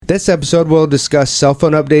This episode will discuss cell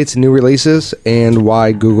phone updates and new releases and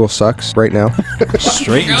why Google sucks right now.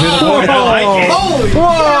 Straight into the point. I like it. Holy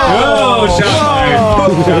whoa!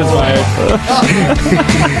 Shots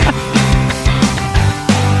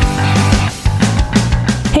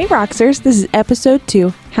fired. Hey Roxers, this is episode 2.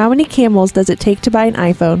 How many camels does it take to buy an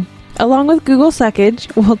iPhone? Along with Google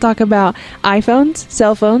suckage, we'll talk about iPhones,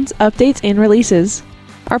 cell phones, updates, and releases.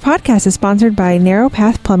 Our podcast is sponsored by Narrow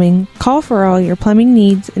Path Plumbing. Call for all your plumbing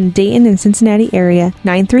needs in Dayton and Cincinnati area,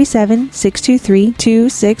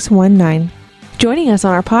 937-623-2619. Joining us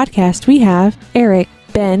on our podcast, we have Eric,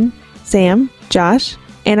 Ben, Sam, Josh,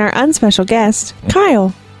 and our unspecial guest,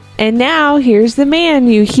 Kyle. And now, here's the man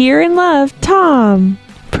you hear and love, Tom.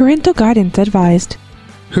 Parental guidance advised.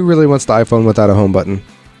 Who really wants the iPhone without a home button?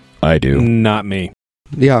 I do. Not me.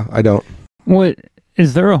 Yeah, I don't. What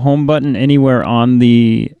is there a home button anywhere on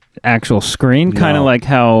the actual screen? No. Kind of like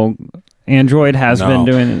how Android has been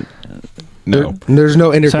doing. No. There's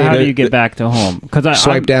no indicator. So how do you get back to home? Because I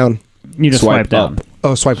swipe down. You just swipe down.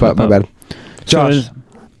 Oh, swipe up. My bad. Josh.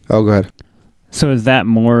 So go ahead. So is that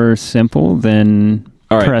more simple than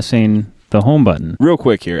pressing the home button? Real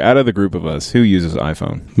quick here, out of the group of us, who uses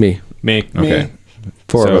iPhone? Me. Okay.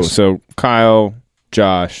 Four of us. So Kyle,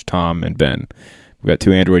 Josh, Tom, and Ben. We've got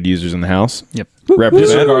 2 Android users in the house. Yep.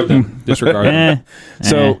 Disregard them. Disregard them.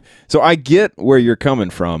 So I get where you're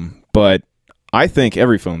coming from, but I think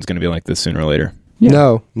every phone's going to be like this sooner or later.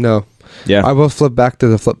 Yeah. No. Yeah. I will flip back to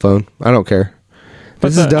the flip phone. I don't care.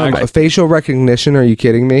 This is dumb. Facial recognition, are you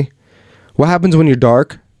kidding me? What happens when you're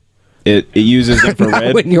dark? It uses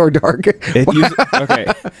infrared. When you're dark. Okay.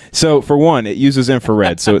 So for one, it uses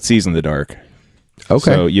infrared, so it sees in the dark.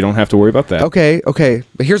 Okay. So you don't have to worry about that. Okay.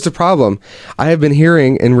 But here's the problem. I have been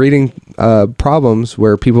hearing and reading problems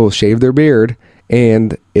where people shave their beard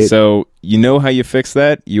and So you know how you fix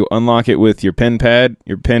that? You unlock it with your pen pad,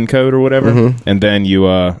 your pen code or whatever, and then you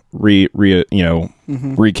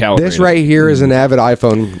recalibrate. This right here is an avid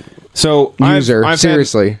iPhone user.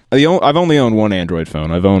 Seriously. I've only owned one Android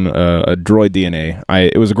phone. I've owned a Droid DNA.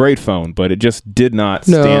 It was a great phone, but it just did not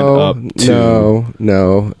stand up to...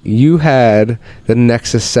 No. You had the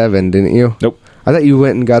Nexus 7, didn't you? Nope. I thought you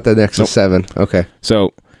went and got the Nexus 7. Okay.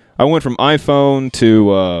 So I went from iPhone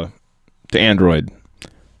to Android.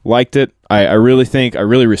 Liked it. I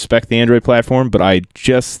really respect the Android platform, but I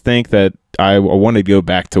just think that I wanted to go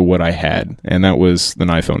back to what I had, and that was an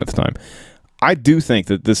iPhone at the time. I do think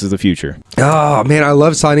that this is the future. Oh, man, I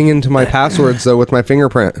love signing into my passwords, though, with my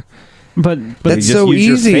fingerprint. But that's so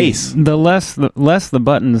easy. The less the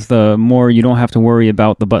buttons, the more you don't have to worry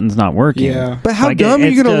about the buttons not working. Yeah. But how dumb are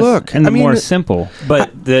you going to look? And more simple.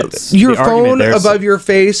 But that's your phone above your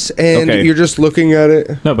face, and you're just looking at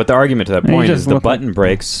it. No, but the argument to that point is the button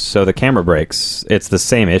breaks, so the camera breaks. It's the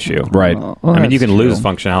same issue. Right. I mean, you can lose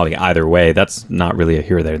functionality either way. That's not really a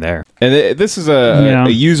here, there. And this is a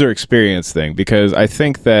user experience thing, because I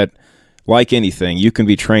think that, like anything, you can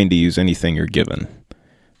be trained to use anything you're given.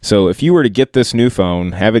 So if you were to get this new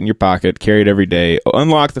phone, have it in your pocket, carry it every day,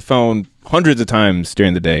 unlock the phone hundreds of times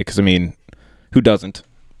during the day, because, I mean, who doesn't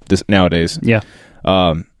nowadays? Yeah.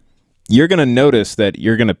 You're going to notice that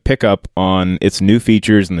you're going to pick up on its new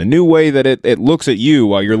features and the new way that it looks at you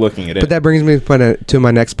while you're looking at it. But that brings me to my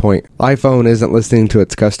next point. iPhone isn't listening to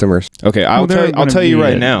its customers. Okay, I'll tell you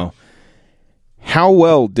right now. How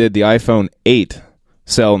well did the iPhone 8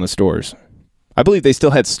 sell in the stores? I believe they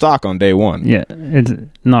still had stock on day one. Yeah, it's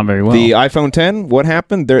not very well. The iPhone 10, what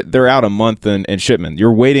happened? They're out a month in shipment.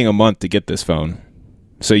 You're waiting a month to get this phone.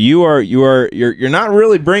 So you're not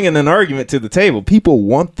really bringing an argument to the table. People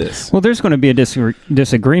want this. Well, there's going to be a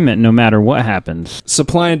disagreement no matter what happens.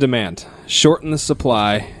 Supply and demand. Shorten the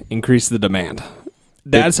supply, increase the demand.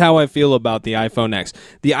 That's how I feel about the iPhone X.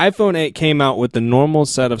 The iPhone 8 came out with the normal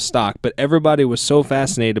set of stock, but everybody was so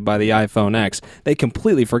fascinated by the iPhone X, they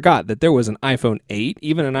completely forgot that there was an iPhone 8,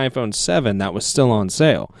 even an iPhone 7 that was still on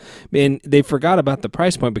sale. And they forgot about the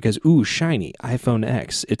price point because, shiny, iPhone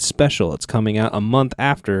X. It's special. It's coming out a month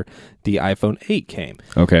after the iPhone 8 came.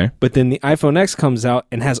 Okay. But then the iPhone X comes out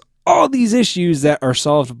and has all these issues that are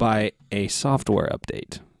solved by a software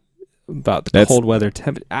update. About the cold weather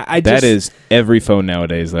temperature. That is every phone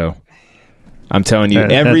nowadays, though. I'm telling you,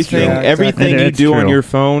 everything you do on your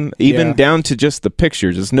phone, even down to just the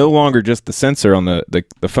pictures, it's no longer just the sensor on the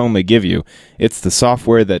phone they give you. It's the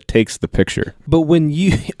software that takes the picture. But when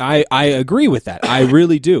I agree with that. I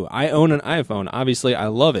really do. I own an iPhone. Obviously, I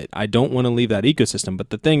love it. I don't want to leave that ecosystem. But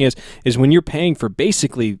the thing is when you're paying for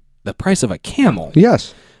basically the price of a camel.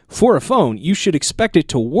 Yes. For a phone, you should expect it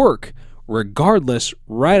to work regardless,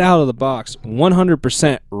 right out of the box,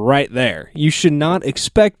 100% right there. You should not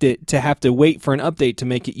expect it to have to wait for an update to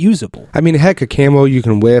make it usable. I mean, heck, a Camel you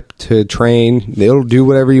can whip to train. It'll do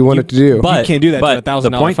whatever you want it to do. But you can't do that to a $1,000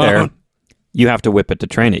 phone. The point there, you have to whip it to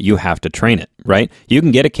train it. You have to train it, right? You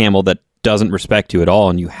can get a Camel that doesn't respect you at all,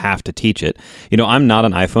 and you have to teach it. You know, I'm not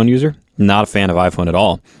an iPhone user, not a fan of iPhone at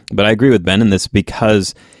all, but I agree with Ben in this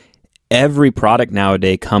because every product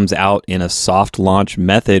nowadays comes out in a soft launch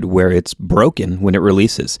method where it's broken when it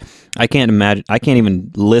releases. I can't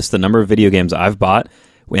even list the number of video games I've bought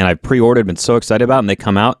and I pre-ordered, been so excited about, and they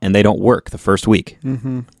come out and they don't work the first week.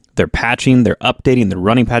 Mm-hmm. They're patching, they're updating, they're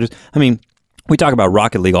running patches. I mean, we talk about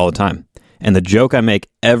Rocket League all the time, and the joke I make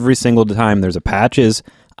every single time there's a patch is,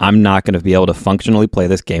 I'm not going to be able to functionally play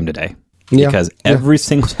this game today. Yeah. Because every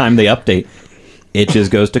single time they update, it just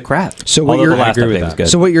goes to crap. So what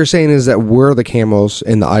you're saying is that we're the Camels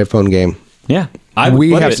in the iPhone game. Yeah.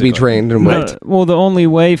 We have to be trained and whipped. Well, the only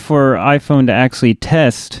way for iPhone to actually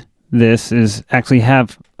test this is actually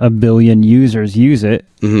have a billion users use it,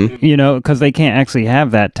 you know, because they can't actually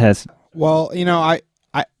have that test. Well, you know,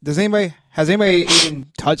 has anybody even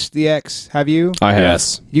touched the X? Have you? I have.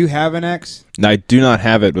 Yes. You have an X? I do not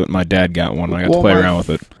have it, but my dad got one. I got to play around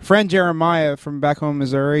with it. Friend Jeremiah from back home in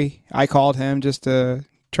Missouri, I called him just to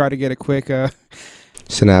try to get a quick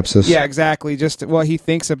synopsis. Yeah, exactly. Just what he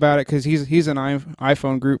thinks about it, because he's an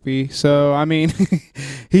iPhone groupie. So I mean,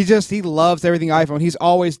 he loves everything iPhone. He's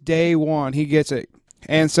always day one. He gets it.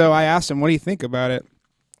 And so I asked him, "What do you think about it?"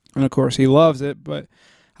 And of course, he loves it. But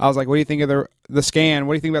I was like, "What do you think of the scan?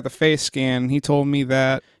 What do you think about the face scan?" And he told me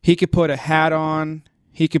that he could put a hat on.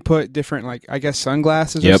 He could put different, like, I guess,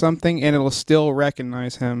 sunglasses or something, and it'll still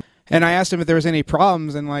recognize him. And I asked him if there was any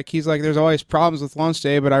problems, and he's like, "There's always problems with launch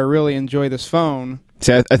day, but I really enjoy this phone."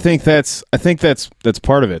 See, I think that's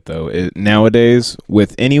part of it, though. Nowadays,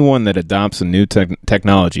 with anyone that adopts a new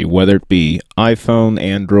technology, whether it be iPhone,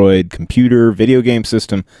 Android, computer, video game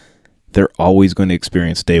system, they're always going to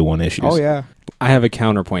experience day one issues. Oh yeah. I have a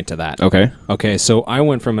counterpoint to that. Okay, so I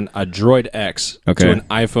went from a Droid X to an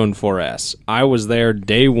iPhone 4S. I was there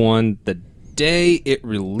day one, the day it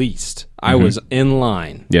released. I was in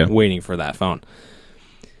line waiting for that phone.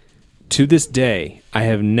 To this day, I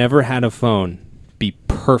have never had a phone be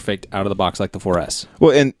perfect out of the box like the 4S.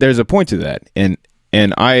 Well, and there's a point to that, and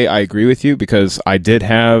I agree with you, because I did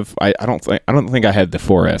have I don't think I had the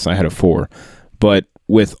 4S. I had a 4, but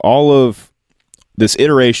with all of this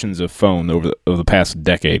iterations of phone over the past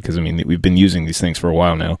decade, because I mean we've been using these things for a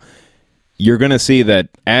while now, you're going to see that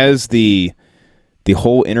as the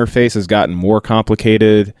whole interface has gotten more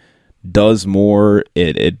complicated, does more,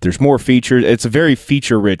 there's more features. It's a very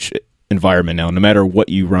feature-rich environment now, no matter what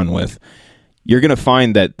you run with. You're going to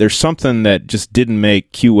find that there's something that just didn't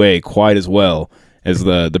make QA quite as well as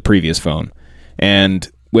the previous phone. And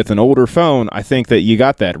with an older phone, I think that you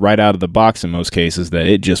got that right out of the box in most cases, that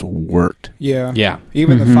it just worked. Yeah. Yeah.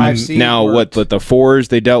 Even the 5C now, worked. what the 4s,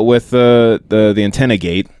 they dealt with the antenna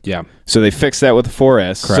gate. Yeah. So they fixed that with the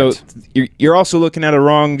 4S. Correct. So you're also looking at a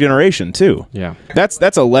wrong generation, too. Yeah. That's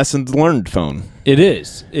a lessons learned phone. It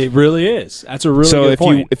is. It really is. That's a really good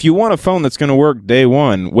point. So if you want a phone that's going to work day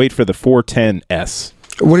one, wait for the 410S.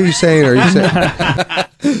 What are you saying? Are you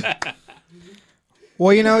saying...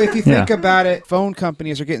 Well, you know, if you think about it, phone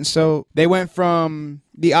companies are getting they went from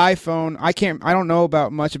the iPhone. I don't know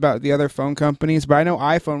much about the other phone companies, but I know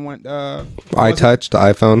iPhone went. iTouch, the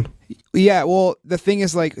iPhone. Yeah, well, the thing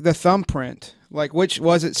is, like, the thumbprint. Like, which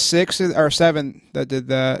was it, 6 or 7 that did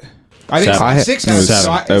that? I think 6 has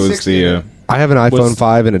 7. That was the. I have an iPhone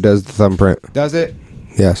 5 and it does the thumbprint. Does it?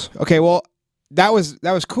 Yes. Okay, well, that was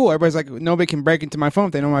cool. Everybody's like, nobody can break into my phone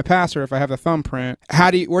if they know my password if I have a thumbprint.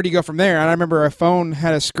 Where do you go from there? And I remember a phone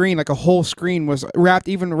had a screen, like a whole screen was wrapped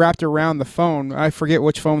around the phone. I forget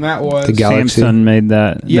which phone that was. The Galaxy. Samsung made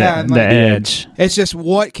that. Yeah, the Edge. It's just,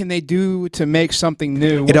 what can they do to make something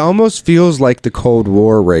new? It almost feels like the Cold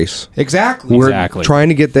War race. Exactly. We're trying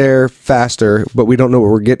to get there faster, but we don't know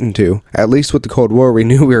what we're getting to. At least with the Cold War, we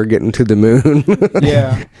knew we were getting to the moon.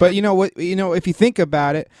 Yeah, but you know what? You know, if you think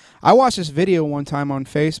about it, I watched this video one time on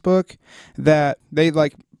Facebook that they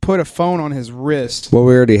put a phone on his wrist. Well,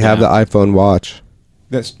 we already have the iPhone watch.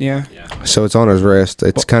 So it's on his wrist.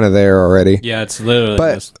 It's kind of there already. Yeah, it's literally.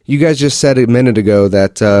 But you guys just said a minute ago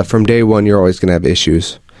that from day one you're always going to have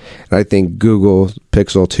issues. And I think Google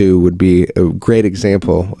Pixel 2 would be a great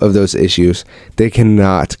example of those issues. They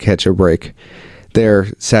cannot catch a break.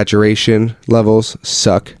 Their saturation levels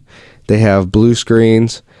suck. They have blue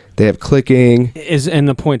screens. They have clicking. And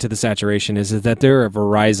the point to the saturation is that they're a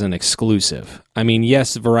Verizon exclusive. I mean,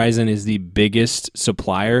 yes, Verizon is the biggest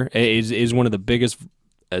supplier. Is one of the biggest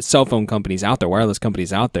cell phone companies out there, wireless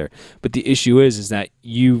companies out there. But the issue is that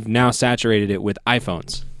you've now saturated it with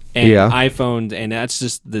iPhones. And iPhone, and that's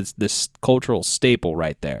just this cultural staple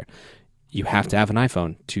right there. You have to have an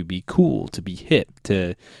iPhone to be cool, to be hip.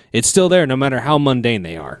 It's still there no matter how mundane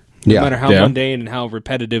they are. No matter how mundane and how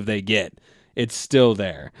repetitive they get. It's still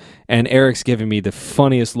there. And Eric's giving me the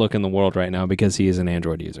funniest look in the world right now because he is an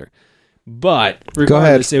Android user. But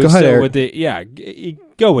regardless, it was still Eric. with it. Yeah,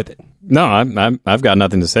 go with it. No, I've got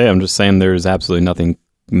nothing to say. I'm just saying there's absolutely nothing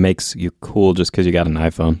makes you cool just because you got an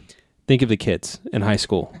iPhone. Think of the kids in high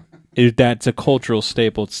school. That's a cultural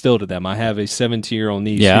staple still to them. I have a 17-year-old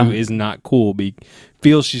niece who is not cool,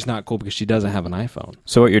 feels she's not cool because she doesn't have an iPhone.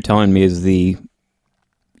 So what you're telling me is the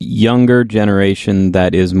younger generation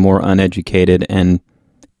that is more uneducated and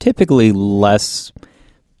typically less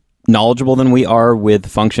knowledgeable than we are with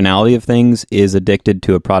functionality of things is addicted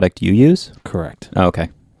to a product you use? Correct. Oh, okay.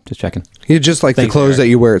 Just checking. You're just like Thanks, the clothes Eric. that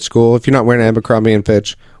you wear at school. If you're not wearing Abercrombie and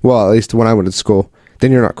Fitch, well, at least when I went to school,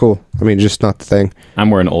 then you're not cool. I mean, just not the thing. I'm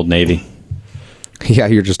wearing Old Navy. Yeah,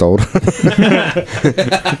 you're just old. But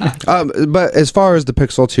as far as the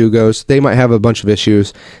Pixel 2 goes, they might have a bunch of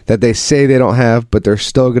issues that they say they don't have, but they're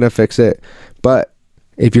still going to fix it. But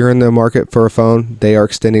if you're in the market for a phone, they are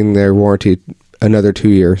extending their warranty another 2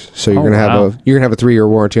 years. So you're going to have a 3-year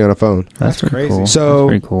warranty on a phone. That's crazy. Cool. So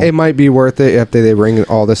That's pretty cool. it might be worth it after they bring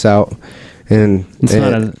all this out. And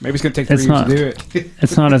Maybe it's going to take 3 years to do it.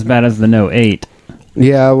 It's not as bad as the Note 8.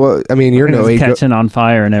 yeah, well, I mean, you're It's no age. catching on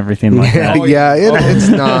fire and everything like that. It's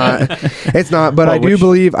not. It's not. But I do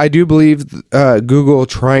believe Google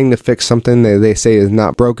trying to fix something that they say is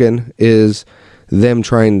not broken is them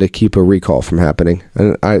trying to keep a recall from happening.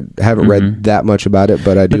 And I haven't read that much about it,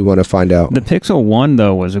 but I do want to find out. The Pixel 1,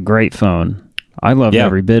 though, was a great phone. I loved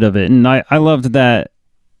every bit of it. And I loved that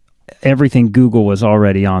everything Google was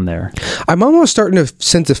already on there. I'm almost starting to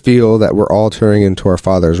sense a feel that we're all turning into our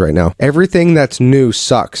fathers right now. Everything that's new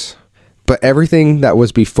sucks, but everything that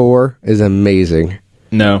was before is amazing.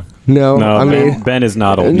 No. I mean, Ben is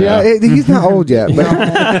not old. yeah, he's not old yet.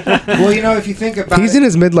 But Well, if you think about he's in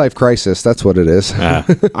his midlife crisis. That's what it is. He's got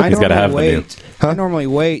to have the new. I normally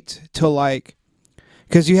wait till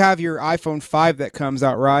because you have your iPhone 5 that comes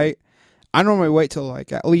out, right? I normally wait till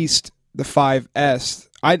at least the 5S.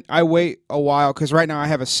 I wait a while because right now I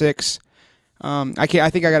have a 6. I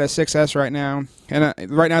think I got a 6S right now, and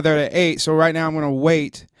right now they're at 8. So right now I'm going to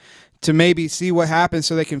wait to maybe see what happens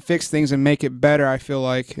so they can fix things and make it better. I feel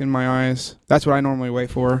like in my eyes, that's what I normally wait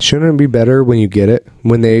for. Shouldn't it be better when you get it?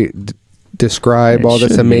 When they describe all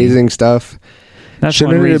this amazing stuff? That's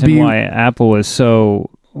Shouldn't one it reason be- why Apple is so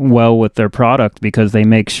well with their product, because they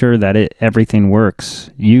make sure that everything works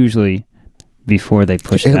usually before they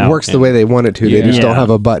push it out. It works the way they want it to. They just don't have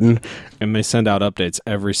a button. And they send out updates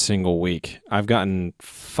every single week. I've gotten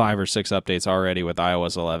 5 or 6 updates already with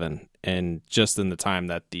iOS 11, and just in the time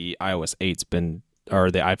that the iOS 8's been,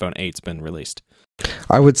 or the iPhone 8's been released.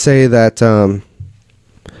 I would say that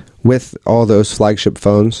with all those flagship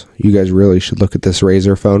phones, you guys really should look at this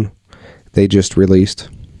Razer phone. They just released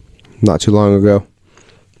not too long ago.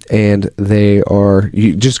 And they are,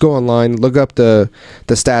 you just go online, look up the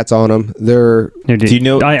stats on them. Do you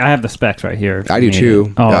know? I have the specs right here. I do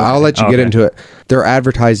too. I'll let you get into it. They're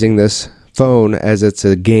advertising this phone as it's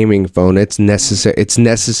a gaming phone. It's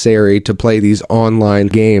necessary to play these online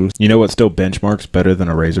games. You know what still benchmarks better than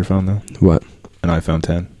a Razer phone, though? What? An iPhone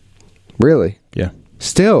 10. Really? Yeah.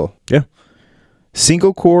 Still? Yeah.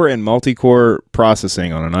 Single core and multi-core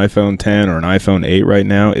processing on an iPhone 10 or an iPhone 8 right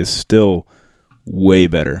now is still way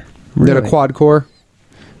better. Than a quad core?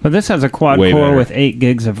 But this has a quad Way core better. with 8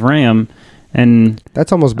 gigs of RAM and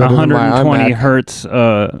That's almost better than my 120 iMac. hertz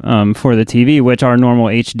for the TV, which our normal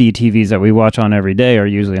HD TVs that we watch on every day are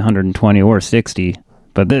usually 120 or 60.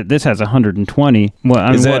 But this has 120.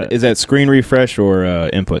 Well, Is that screen refresh or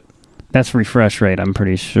input? That's refresh rate, I'm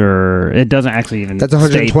pretty sure. It doesn't actually even That's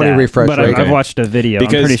 120 state that, refresh but rate. I've watched a video.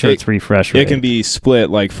 Because I'm pretty sure it's refresh rate. It can be split.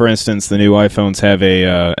 Like, for instance, the new iPhones have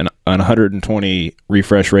an 120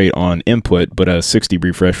 refresh rate on input, but a 60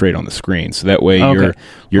 refresh rate on the screen. So that way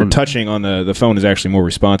you're touching on the phone is actually more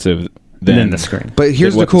responsive than the screen. But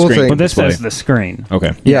here's the what the cool screen thing. Well, this display. says the screen.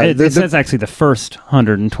 Okay. Yeah, it says actually the first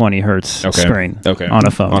 120 hertz screen on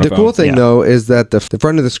a phone. The cool thing, though, is that the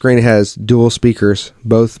front of the screen has dual speakers,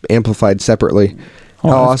 both amplified separately. How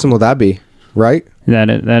awesome will that be, right?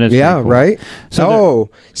 That is Yeah, pretty cool. right?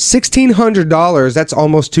 So $1,600. That's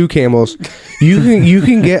almost 2 camels. You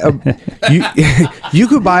can get you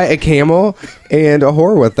could buy a camel and a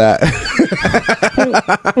whore with that.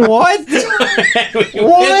 What?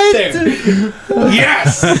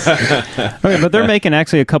 Yes! Okay, but they're making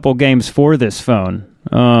actually a couple games for this phone.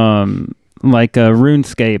 like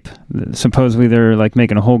RuneScape. Supposedly they're like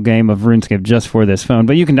making a whole game of RuneScape just for this phone,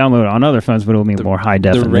 but you can download it on other phones, but it'll be more high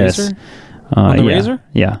def than this. On the Razr?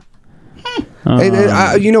 Yeah.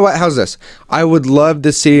 You know what? How's this? I would love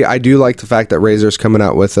to see. I do like the fact that Razer's coming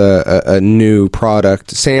out with a new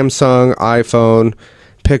product. Samsung, iPhone,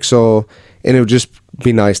 Pixel, and it would just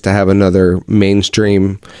be nice to have another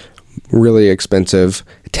mainstream, really expensive,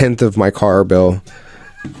 10th of my car bill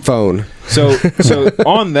phone. So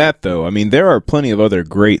on that though, I mean, there are plenty of other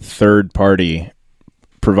great third-party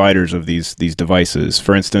providers of these devices.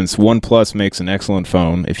 For instance, OnePlus makes an excellent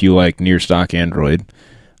phone if you like near stock Android.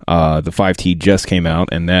 The 5T just came out,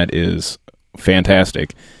 and that is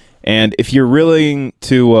fantastic. And if you're willing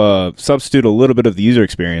to substitute a little bit of the user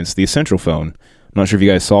experience, the Essential phone, I'm not sure if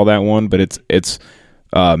you guys saw that one, but it's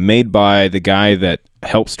made by the guy that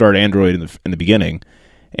helped start Android in the beginning,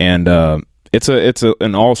 and it's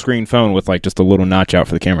an all-screen phone with like just a little notch out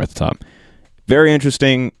for the camera at the top. Very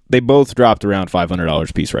interesting. They both dropped around $500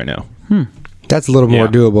 a piece right now. That's a little more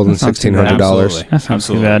doable than $1,600. That sounds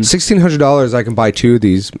too bad. $1,600, I can buy 2 of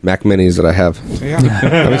these Mac Minis that I have.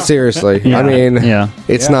 I mean, seriously. Yeah. I mean,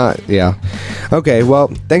 it's Yeah. not. Yeah. Okay. Well,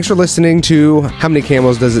 thanks for listening to How Many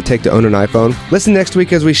Camels Does It Take to Own an iPhone? Listen next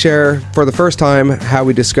week as we share for the first time how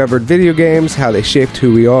we discovered video games, how they shaped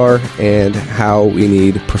who we are, and how we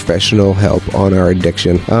need professional help on our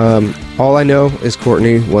addiction. All I know is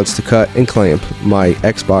Courtney wants to cut and clamp my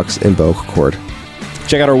Xbox Invoke cord.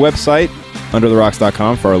 Check out our website,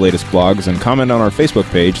 undertherox.com, for our latest blogs, and comment on our Facebook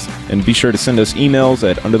page, and be sure to send us emails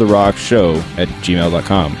at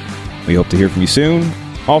undertheroxshow@gmail.com. We hope to hear from you soon.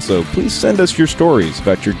 Also, please send us your stories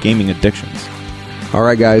about your gaming addictions. All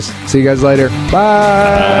right, guys. See you guys later.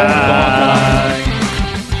 Bye.